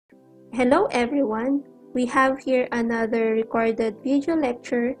Hello everyone! We have here another recorded video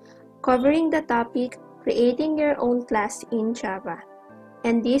lecture covering the topic Creating Your Own Class in Java.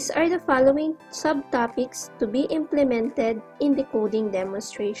 And these are the following subtopics to be implemented in the coding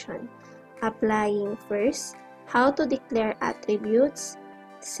demonstration. Applying first, how to declare attributes.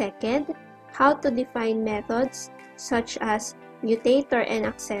 Second, how to define methods such as Mutator and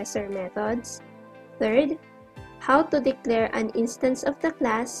Accessor methods. Third, how to declare an instance of the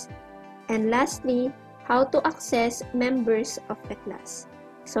class. And lastly, how to access members of the class.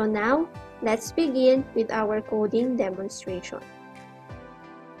 So now, let's begin with our coding demonstration.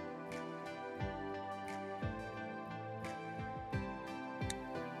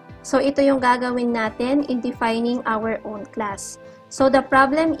 So ito yung gagawin natin in defining our own class. So the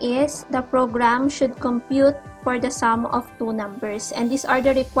problem is, the program should compute for the sum of two numbers. And these are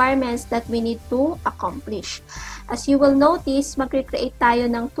the requirements that we need to accomplish. As you will notice, mag-create tayo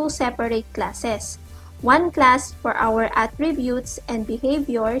ng two separate classes. One class for our attributes and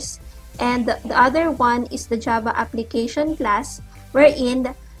behaviors, and the other one is the Java application class,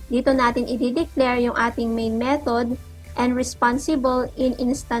 wherein dito natin i-declare yung ating main method and responsible in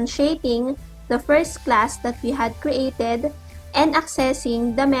instantiating the first class that we had created and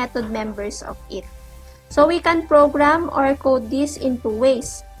accessing the method members of it. So we can program or code this in two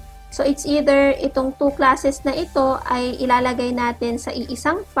ways. So it's either itong two classes na ito ay ilalagay natin sa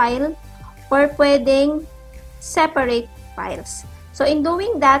iisang file or pwedeng separate files. So in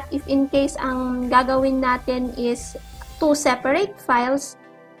doing that, if in case ang gagawin natin is two separate files,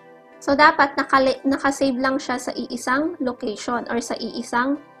 so dapat nakasave lang siya sa iisang location or sa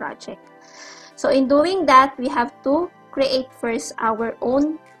iisang project. So in doing that, we have to create first our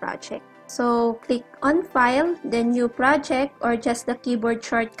own project. So click on File, then New Project, or just the keyboard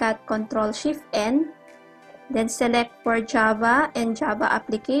shortcut Ctrl-Shift-N. Then select for Java and Java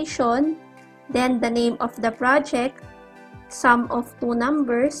Application. Then the name of the project, sum of two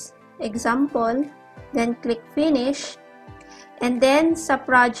numbers, example. Then click Finish. And then sa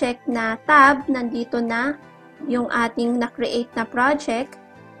project na tab, nandito na yung ating na-create na project.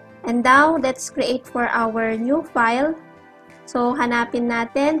 And now, let's create for our new file. So, hanapin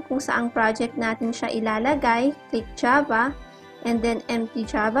natin kung saang project natin siya ilalagay. Click Java, and then empty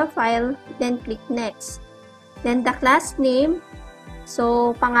Java file, then click Next. Then the class name,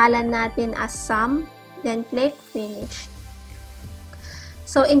 so pangalan natin as sum, then click Finish.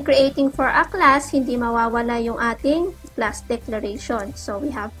 So, in creating for a class, hindi mawawala yung ating class declaration. So, we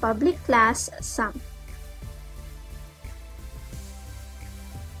have public class sum.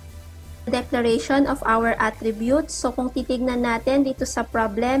 Declaration of our attributes. So, kung titignan natin dito sa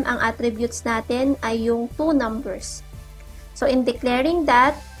problem, ang attributes natin ay yung two numbers. So, in declaring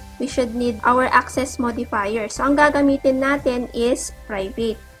that, we should need our access modifier. So, ang gagamitin natin is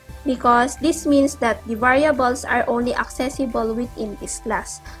private, because this means that the variables are only accessible within this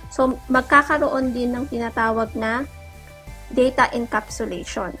class. So, magkakaroon din ng tinatawag na data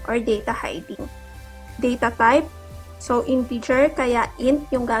encapsulation or data hiding. Data type, so integer, kaya int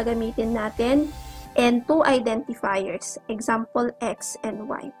yung gagamitin natin, and two identifiers, example x and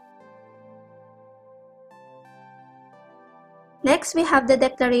y. Next, we have the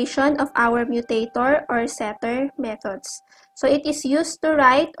declaration of our mutator or setter methods. So, it is used to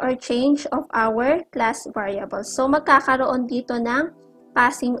write or change of our class variables. So, magkakaroon dito ng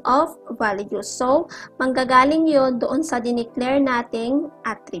passing of values. So, manggagaling yun doon sa dineclare nating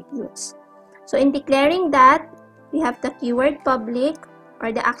attributes. So, in declaring that, we have the keyword public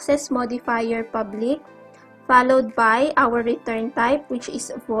or the access modifier public, followed by our return type, which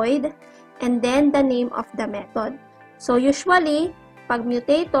is void, and then the name of the method. So, usually, pag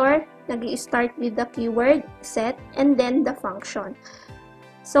mutator, nag-i-start with the keyword set and then the function.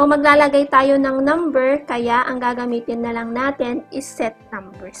 So, maglalagay tayo ng number, kaya ang gagamitin na lang natin is set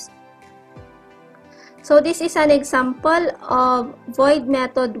numbers. So, this is an example of void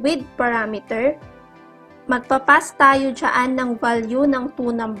method with parameter. Magpapass tayo dyan ng value ng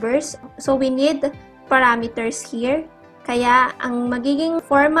two numbers. So, we need parameters here. Kaya, ang magiging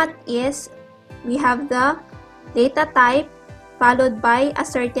format is, we have the data type followed by a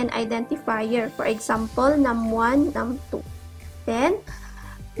certain identifier. For example, num1, num2. Then,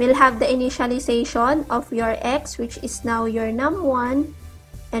 we'll have the initialization of your x, which is now your num1,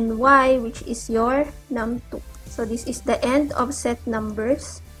 and y, which is your num2. So, this is the end of set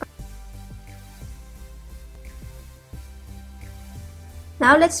numbers.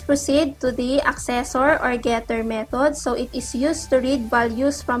 Now, let's proceed to the accessor or getter method. So, it is used to read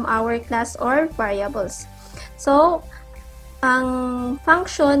values from our class or variables. So, ang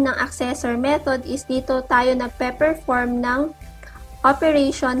function ng accessor method is dito tayo nagpe-perform ng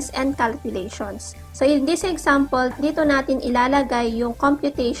operations, and calculations. So in this example, dito natin ilalagay yung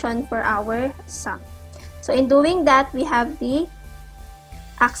computation for our sum. So in doing that, we have the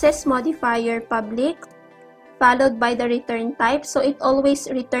access modifier public followed by the return type. So it always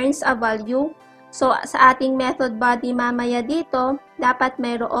returns a value. So sa ating method body mamaya dito, dapat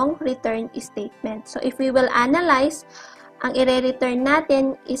mayroong return statement. So if we will analyze, ang i-return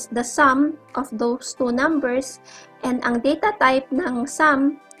natin is the sum of those two numbers, and ang data type ng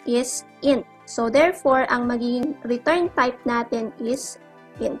sum is int. So therefore, ang magiging return type natin is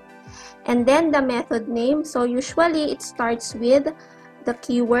int. And then the method name, so usually it starts with the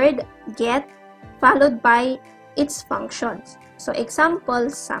keyword get followed by its functions. So example,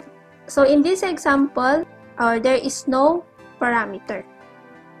 sum. So in this example, there is no parameter.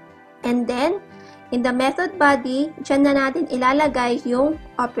 And then, in the method body, dyan na natin ilalagay yung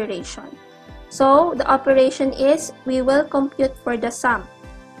operation. So, the operation is, we will compute for the sum,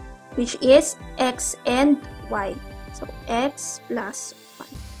 which is x and y. So, x plus 1.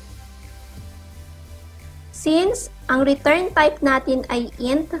 Since ang return type natin ay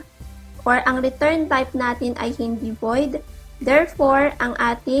int, or ang return type natin ay hindi void, therefore, ang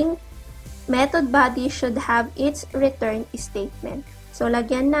ating method body should have its return statement. So,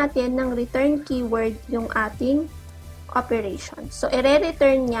 lagyan natin ng return keyword yung ating operation. So,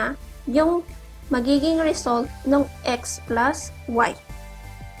 i-return niya yung magiging result ng x plus y.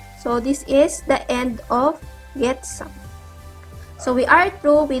 So, this is the end of getSum. So, we are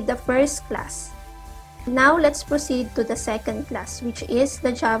through with the first class. Now, let's proceed to the second class, which is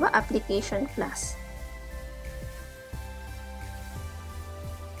the Java application class.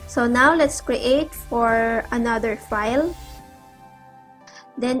 So, now let's create for another file.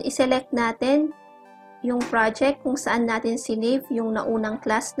 Then, iselect natin yung project kung saan natin sinave yung naunang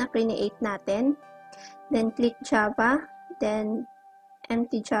class na create natin. Then, click Java. Then,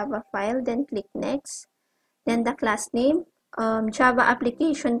 empty Java file. Then, click Next. Then, the class name. Java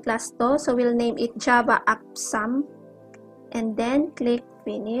application class to. So, we'll name it Java AppSum. And then, click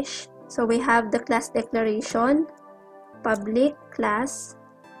Finish. So, we have the class declaration. Public class.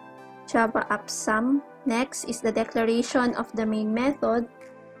 Java AppSum. Next is the declaration of the main method.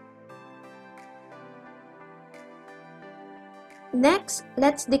 Next,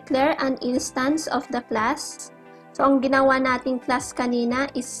 let's declare an instance of the class. So, ang ginawa nating class kanina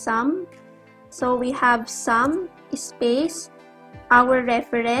is sum. So, we have sum space, our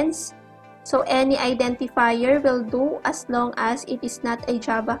reference. So, any identifier will do as long as it is not a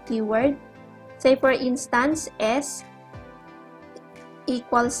Java keyword. Say, for instance, S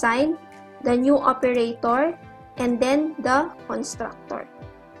equal sign, the new operator, and then the constructor.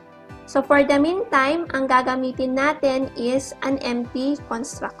 So, for the meantime, ang gagamitin natin is an empty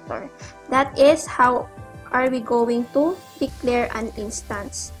constructor. That is how are we going to declare an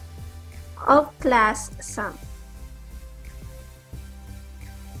instance of class sum.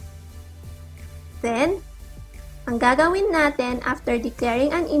 Then, ang gagawin natin after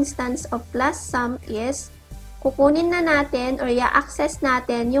declaring an instance of class sum is kukunin na natin or i-access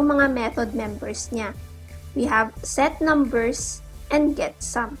natin yung mga method members niya. We have set numbers and get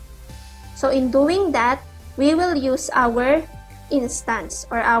sum. So, in doing that, we will use our instance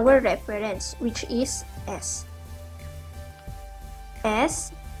or our reference, which is S. S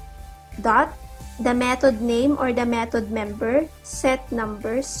dot the method name or the method member, set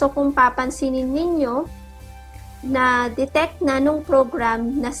numbers. So, kung papansinin ninyo, na-detect na nung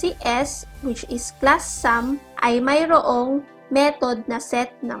program na si S, which is class sum, ay mayroong method na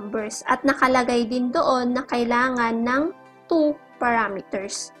set numbers. At nakalagay din doon na kailangan ng 2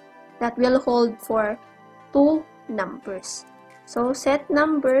 parameters that will hold for 2 numbers. So, set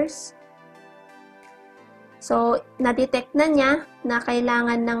numbers. So, na-detect na niya na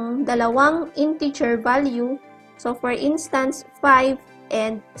kailangan ng 2 integer value. So, for instance, 5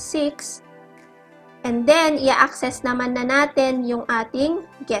 and 6. And then, i-access naman na natin yung ating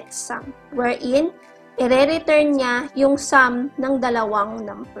getSum, wherein, i-return niya yung sum ng 2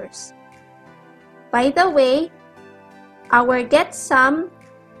 numbers. By the way, our getSum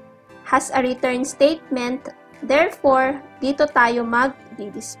has a return statement, therefore, dito tayo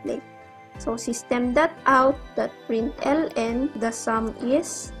mag-display. So, system.out.println, the sum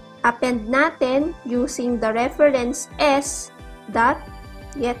is, append natin using the reference s.getSum.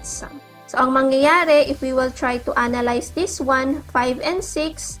 So, ang mangyayari, if we will try to analyze this one, 5 and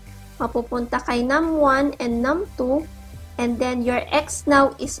 6, mapupunta kay num1 and num2, and then your x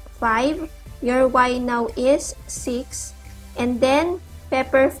now is 5, your y now is 6, and then,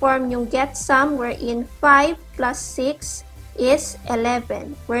 pe-perform yung getSum wherein 5 plus 6 is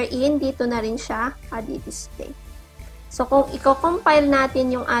 11, wherein dito na rin siya adi-display. So, kung i-compile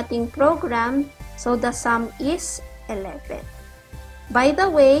natin yung ating program, so the sum is 11. By the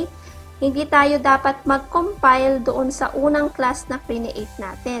way, hindi tayo dapat mag-compile doon sa unang class na create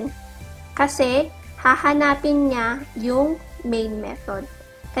natin. Kasi, hahanapin niya yung main method.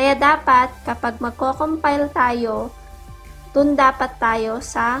 Kaya dapat, kapag magko-compile tayo, doon dapat tayo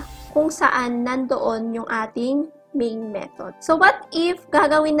sa kung saan nandoon yung ating main method. So, what if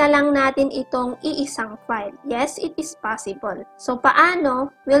gagawin na lang natin itong iisang file? Yes, it is possible. So,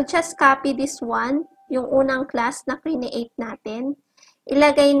 paano? We'll just copy this one, yung unang class na create natin.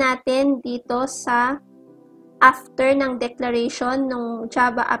 Ilagay natin dito sa after ng declaration ng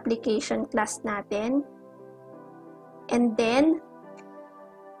Java application class natin. And then,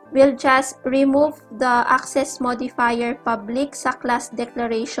 we'll just remove the access modifier public sa class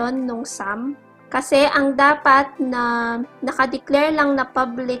declaration ng sum. Kasi ang dapat na nakadeclare lang na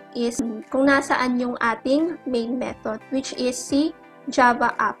public is kung nasaan yung ating main method, which is si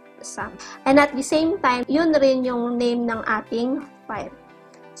Java app sum. And at the same time, yun rin yung name ng ating file.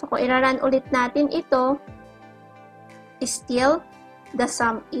 So kung i-run ulit natin ito, still the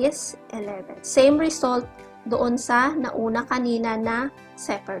sum is 11. Same result doon sa nauna kanina na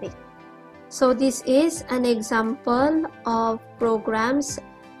separate. So this is an example of programs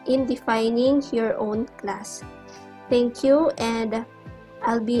in defining your own class. Thank you, and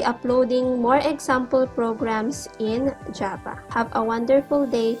I'll be uploading more example programs in Java. Have a wonderful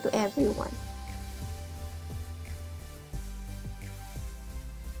day to everyone.